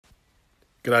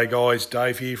G'day guys,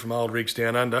 Dave here from Old Rigs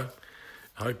Down Under.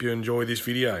 I hope you enjoy this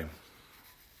video.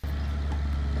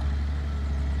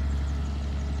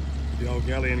 The old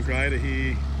Galion grader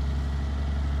here,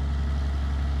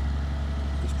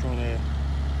 just trying to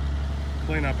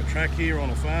clean up a track here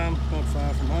on a farm, not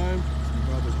far from home. It's my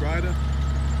brother's grader.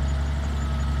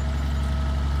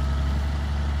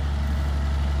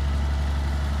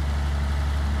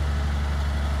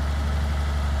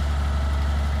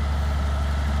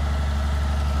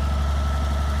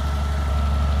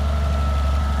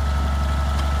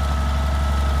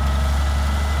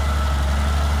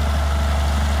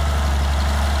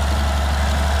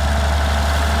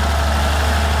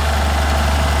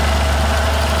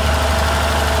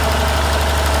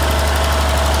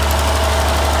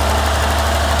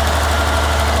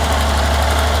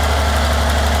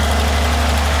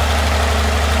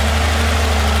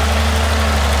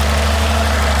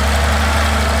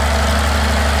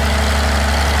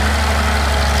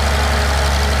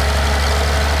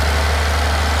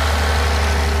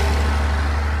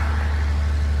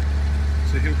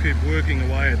 So he'll keep working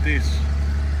away at this,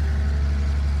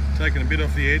 taking a bit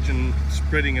off the edge and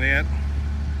spreading it out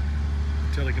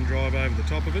until he can drive over the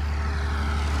top of it.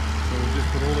 So we'll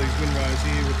just put all these windrows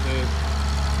here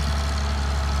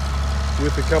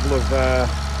with a couple of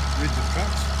ridge of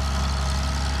cuts.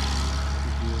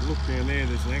 If you look down there,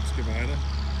 there's an excavator,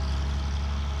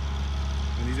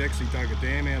 and he's actually dug a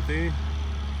dam out there.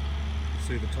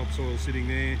 See the topsoil sitting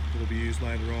there, it'll be used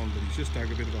later on, but he's just dug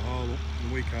a bit of a hole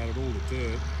and we carted all the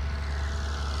dirt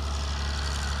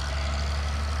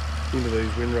into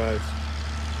these windrows.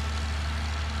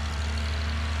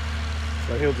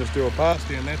 So he'll just do a pass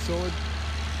down that side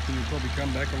and he'll probably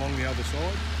come back along the other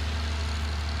side.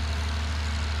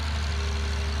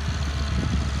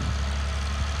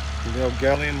 The old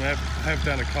Galion, we have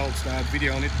done a cold start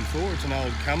video on it before. It's an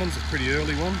old Cummins, a pretty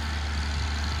early one.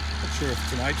 Not sure if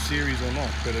it's an H series or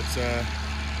not, but it's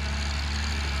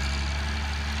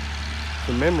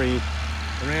from memory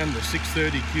around the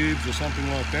 630 cubes or something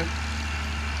like that.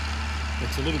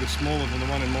 It's a little bit smaller than the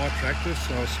one in my tractor,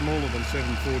 so smaller than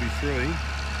 743,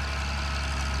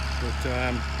 but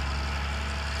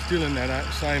still in that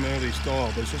same early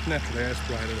style, but it's just naturally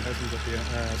aspirated. It hasn't got the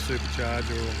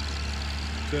supercharger or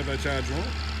turbocharger on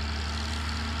it.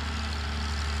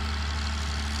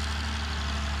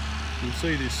 You can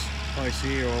see this place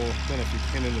here, I don't know if you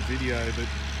can in the video, but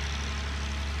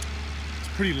it's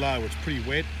pretty low, it's pretty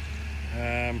wet.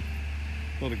 A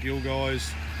lot of gill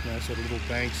guys, sort of little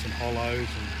banks and hollows,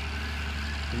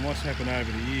 and what's happened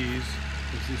over the years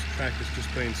is this track has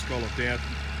just been scalloped out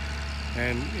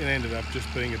and it ended up just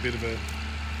being a bit of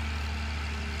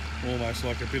almost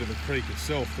like a bit of a creek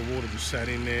itself. The water just sat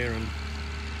in there, and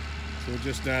so we're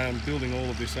just building all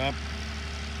of this up,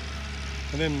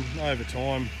 and then over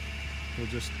time we'll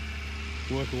just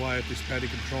work away at this paddock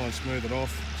and try and smooth it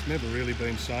off. It's never really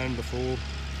been sown before.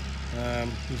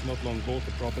 He's not long bought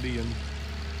the property and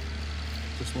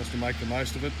just wants to make the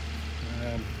most of it.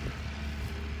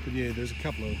 But yeah, there's a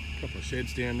couple of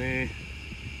sheds down there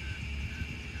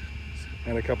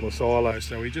and a couple of silos,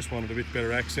 so we just wanted a bit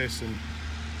better access, and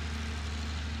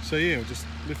so yeah, we'll just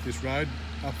lift this road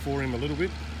up for him a little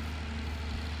bit.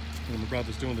 And my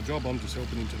brother's doing the job, I'm just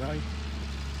helping him today.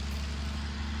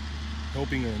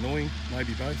 Helping or annoying,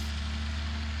 maybe both.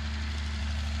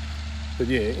 But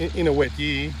yeah, in a wet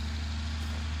year,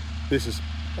 this is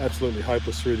absolutely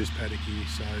hopeless through this paddock here,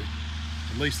 so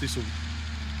at least this will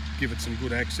give it some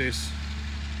good access,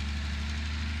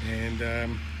 and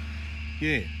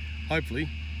yeah, hopefully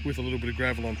with a little bit of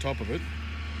gravel on top of it,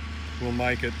 we'll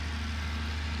make it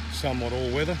somewhat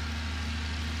all-weather.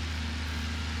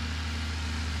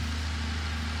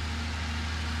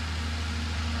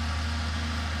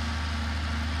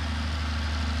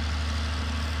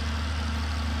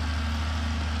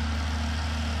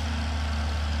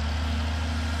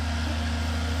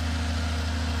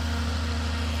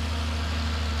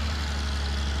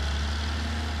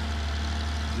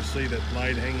 See that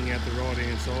blade hanging out the right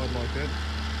hand side like that.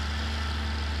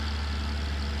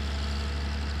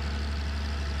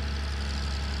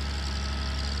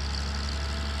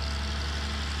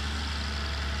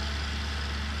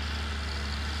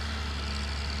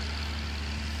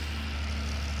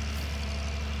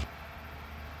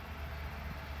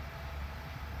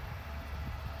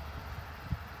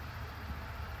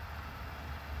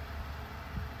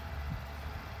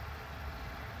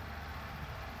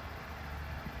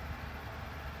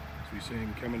 We see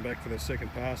him coming back for the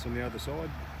second pass on the other side.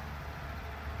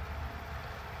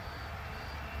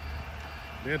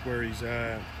 About where he's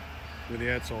where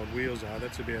the outside wheels are,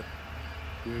 that's about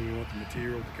where we want the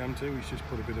material to come to. He's just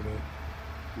put a bit of a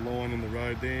line in the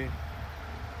road there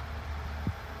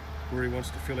where he wants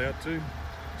to fill out to.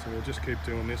 So we'll just keep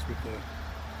doing this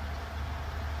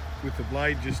with the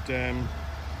blade, just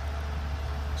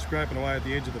scraping away at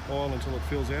the edge of the pile until it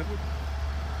fills outward.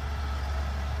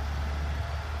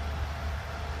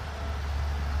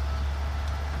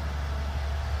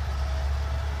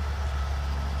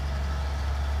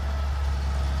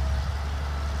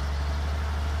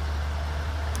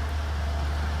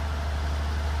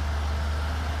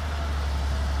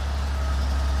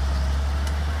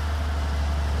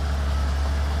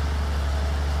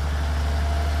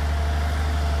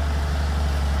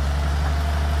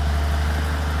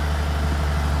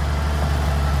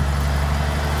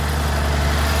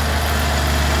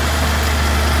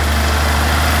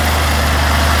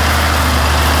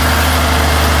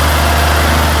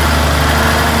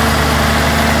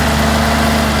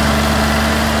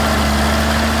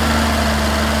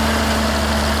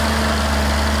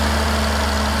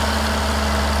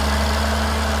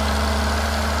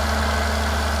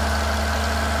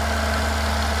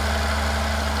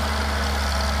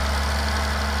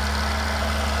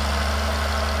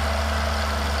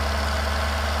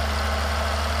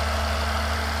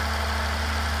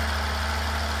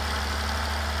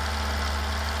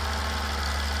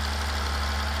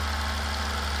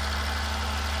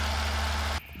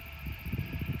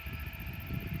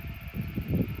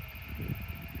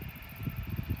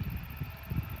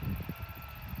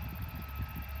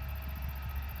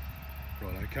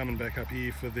 Coming back up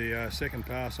here for the second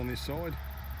pass on this side.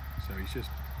 So he's just,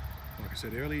 like I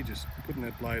said earlier, just putting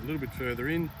that blade a little bit further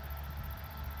in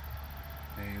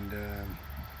and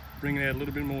bringing out a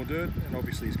little bit more dirt, and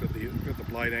obviously he's got the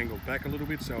blade angled back a little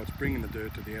bit, so it's bringing the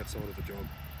dirt to the outside of the job.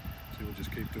 So we'll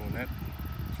just keep doing that.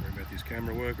 Sorry about this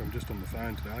camera work, I'm just on the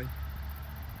phone today.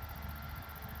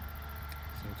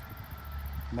 So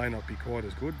it may not be quite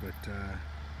as good, but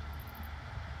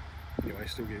anyway,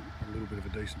 still get a little bit of a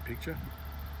decent picture.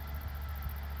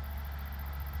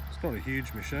 It's not a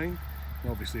huge machine,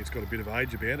 and obviously it's got a bit of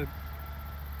age about it,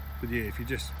 but yeah, if you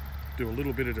just do a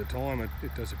little bit at a time,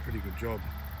 it does a pretty good job.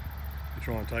 If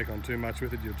you try and take on too much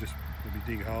with it, you'll be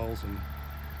dig holes and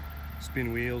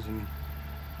spin wheels, and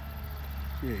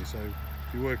yeah, so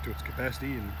if you work to its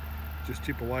capacity and just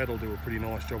chip away, it'll do a pretty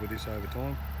nice job of this over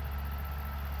time.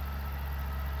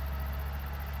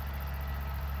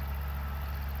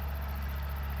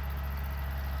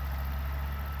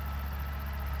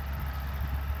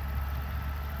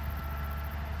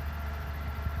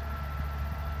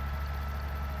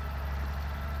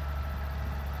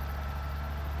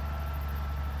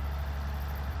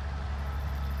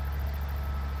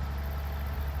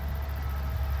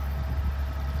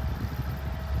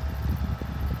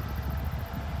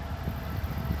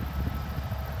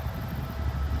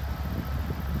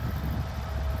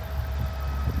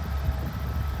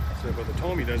 So by the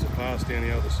time he does a pass down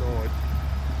the other side,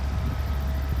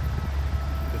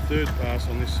 the third pass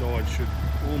on this side should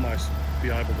almost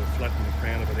be able to flatten the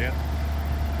crown of it out.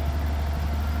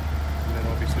 And then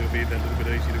obviously it'll be that little bit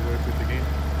easier to work with again.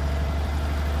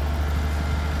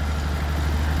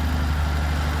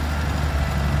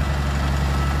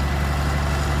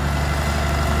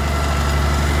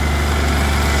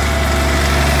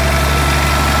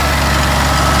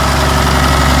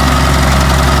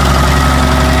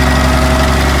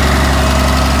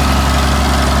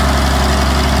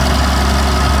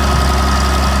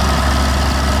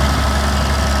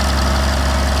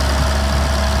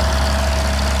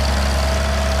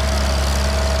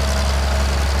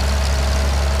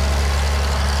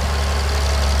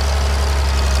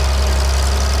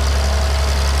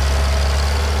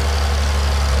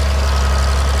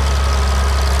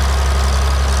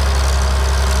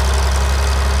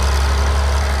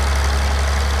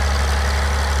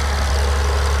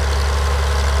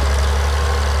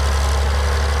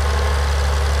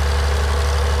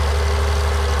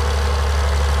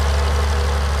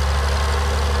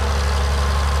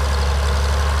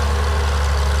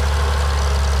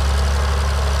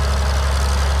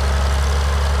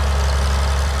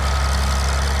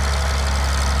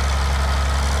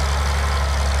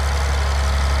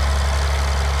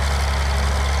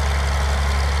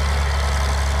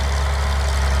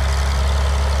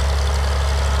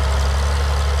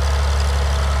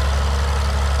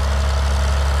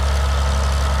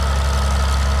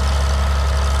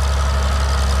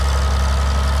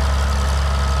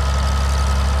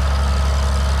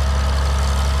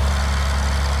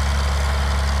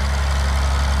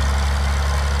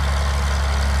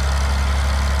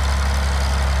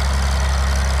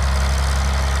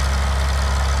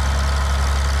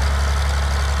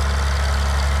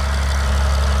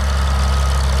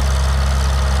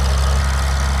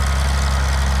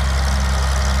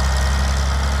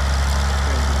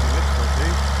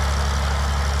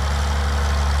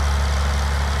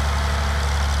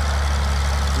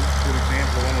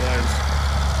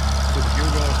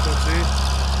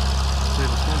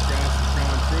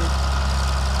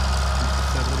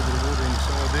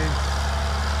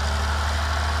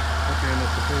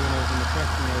 before when I was in the truck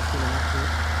when I was filling up to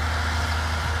it.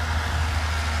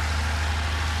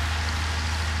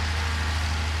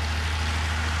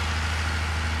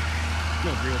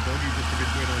 Not real boggy, just a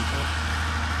bit wet on top.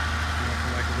 Enough to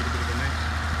make a little bit of a mess.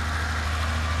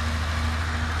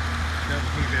 The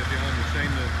other thing about the old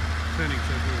machine, the turning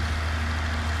circle is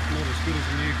not as good as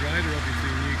a new grader. Obviously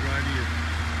a new grader,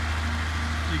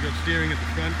 you've got steering at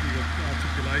the front, you've got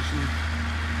articulation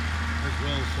as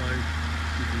well, so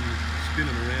you can spin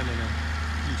them around on a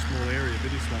small area. But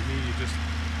this one here, you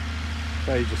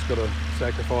just got to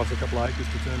sacrifice a couple of acres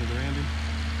to turn it around in.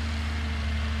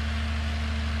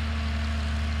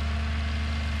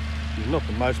 Not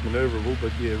the most manoeuvrable,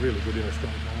 but yeah, really good in a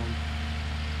straight line.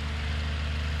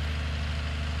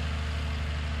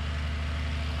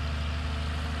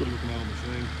 Good looking old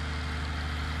machine.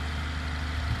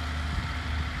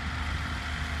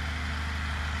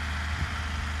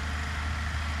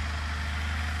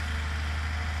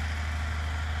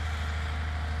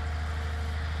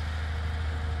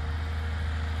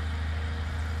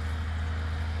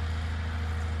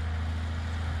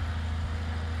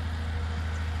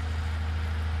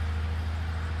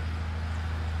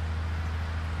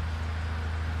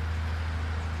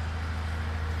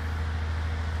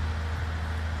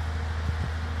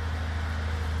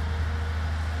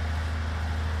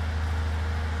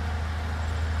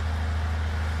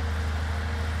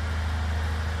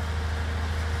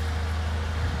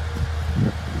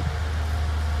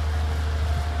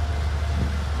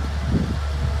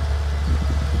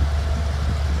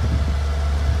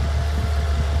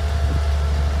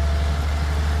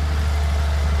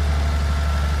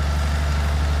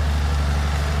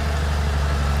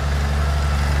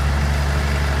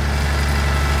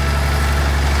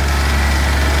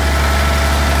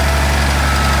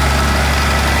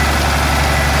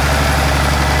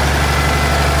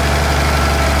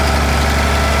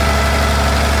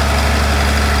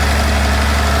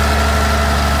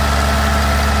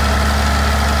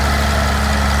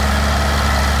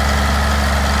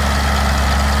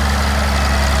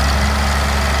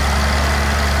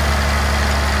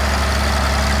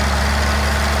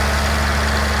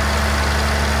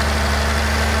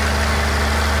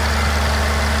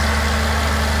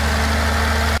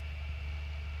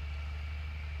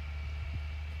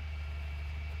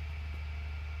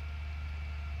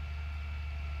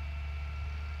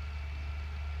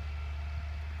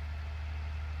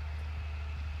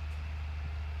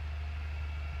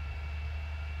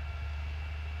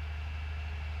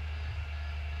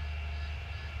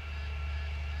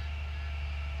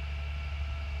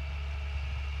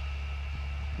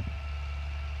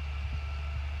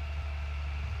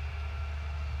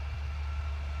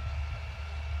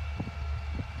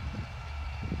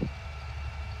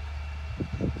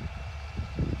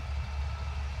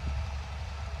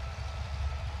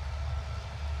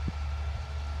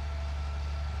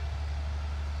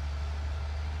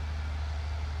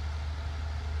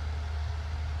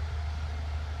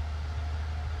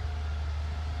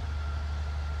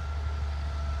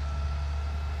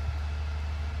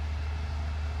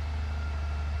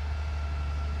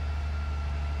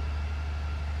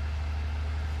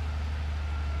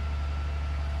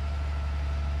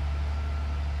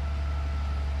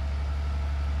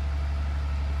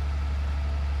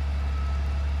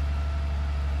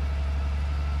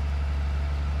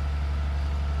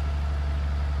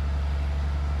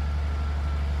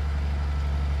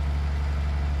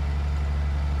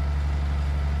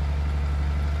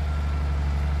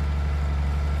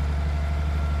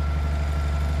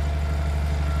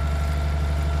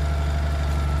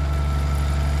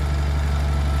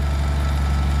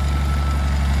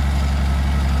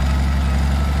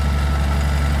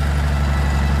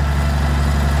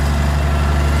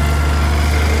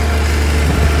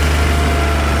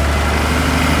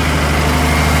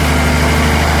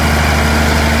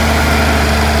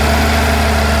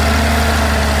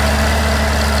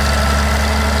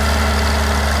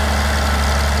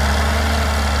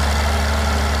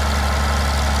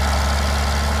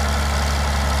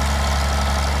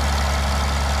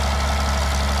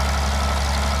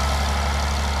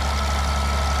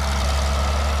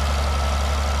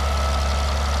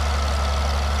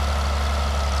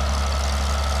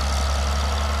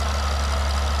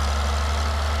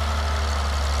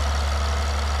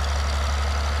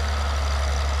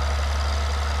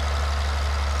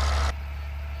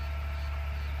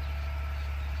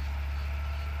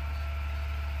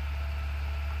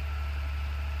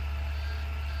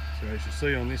 So as you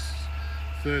see on this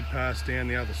third pass down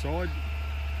the other side,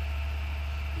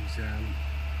 he's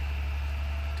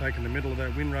taken the middle of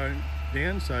that windrow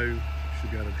down, so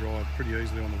should be able to drive pretty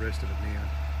easily on the rest of it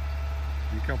now.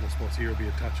 A couple of spots here will be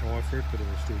a touch high for it, but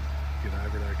it'll still get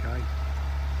over it okay.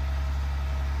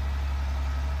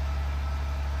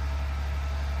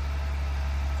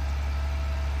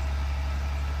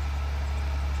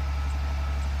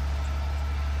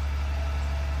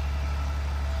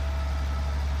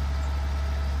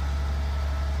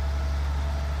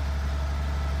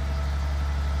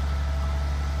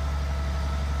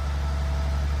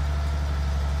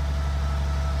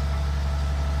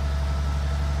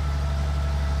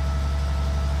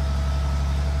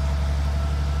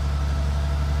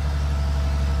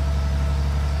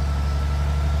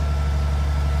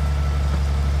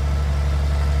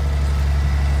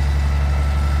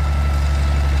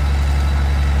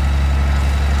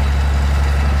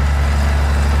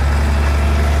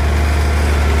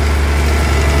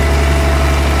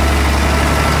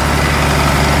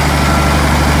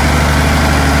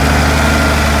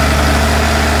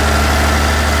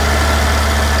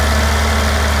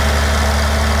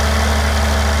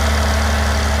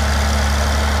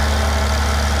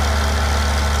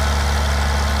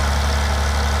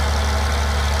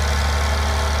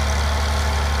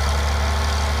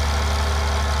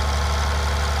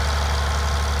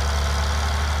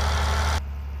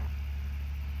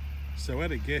 So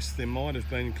at a guess, there might have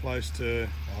been close to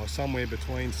somewhere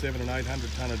between 700 and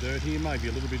 800 tonne of dirt here, maybe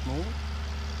a little bit more.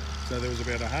 So there was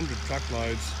about 100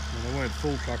 truckloads, and they weren't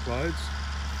full truckloads,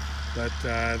 but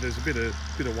there's a bit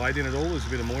of weight in it all. There's a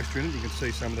bit of moisture in it. You can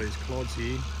see some of these clods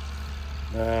here.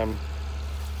 They're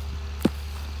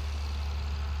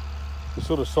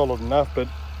sort of solid enough, but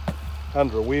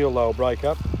under a wheel they'll break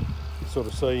up. You sort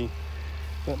of see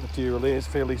that material there is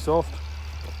fairly soft.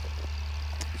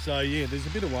 So yeah, there's a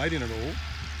bit of weight in it all.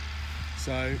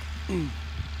 So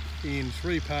in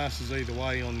 3 passes either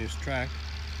way on this track,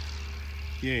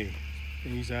 yeah,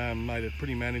 he's made it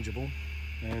pretty manageable,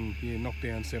 and yeah, knocked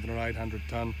down 700 or 800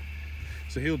 tonne.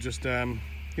 So he'll just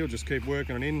keep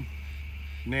working it in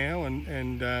now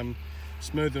and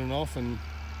smoothing it off, and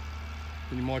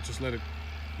then you might just let it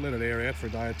air out for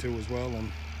a day or two as well,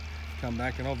 and come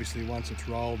back. And obviously once it's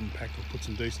rolled and packed, we'll put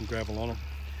some decent gravel on it.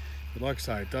 But like I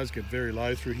say, it does get very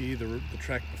low through here. The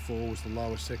track before was the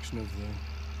lowest section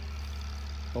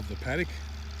of the paddock,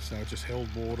 so it just held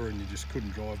water and you just couldn't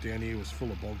drive down here. It was full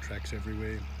of bog tracks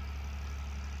everywhere.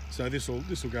 So this will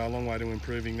go a long way to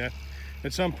improving that.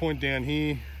 At some point down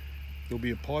here, there'll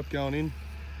be a pipe going in,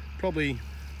 probably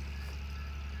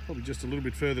just a little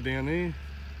bit further down there.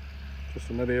 Just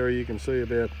in that area you can see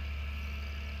about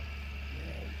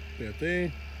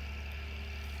there.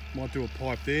 Might do a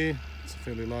pipe there. It's a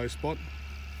fairly low spot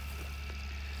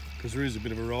because there is a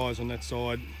bit of a rise on that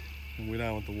side, and we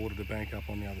don't want the water to bank up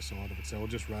on the other side of it. So I'll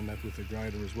just run that with the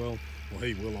grader as well. Well,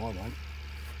 he will, I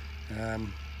won't.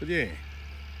 But yeah,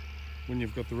 when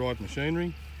you've got the right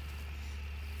machinery,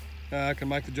 it can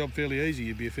make the job fairly easy.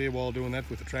 You'd be a fair while doing that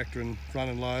with a tractor and front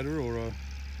end loader, or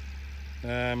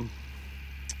I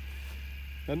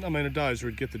mean a dozer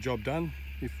would get the job done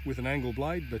with an angle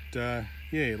blade, but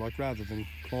yeah, like rather than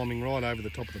climbing right over the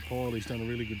top of the pile, he's done a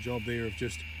really good job there of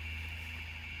just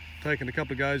taking a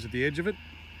couple of goes at the edge of it,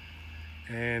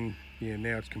 and yeah,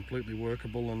 now it's completely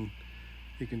workable and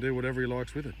he can do whatever he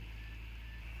likes with it.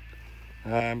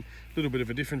 Little bit of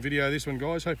a different video this one,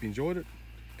 guys. Hope you enjoyed it,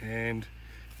 and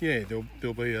yeah,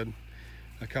 there'll be a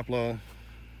couple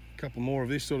more of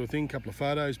this sort of thing, couple of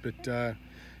photos, but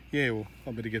yeah, well,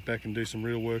 I better get back and do some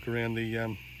real work around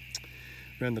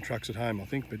the trucks at home, I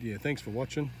think. But yeah, thanks for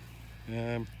watching.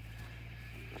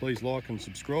 Please like and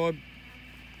subscribe.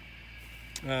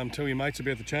 Tell your mates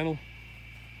about the channel.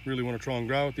 Really want to try and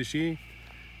grow it this year.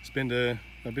 Spend a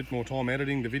bit more time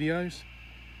editing the videos,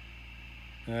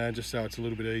 just so it's a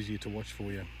little bit easier to watch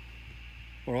for you.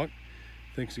 All right,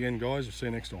 thanks again, guys. I'll see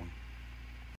you next time.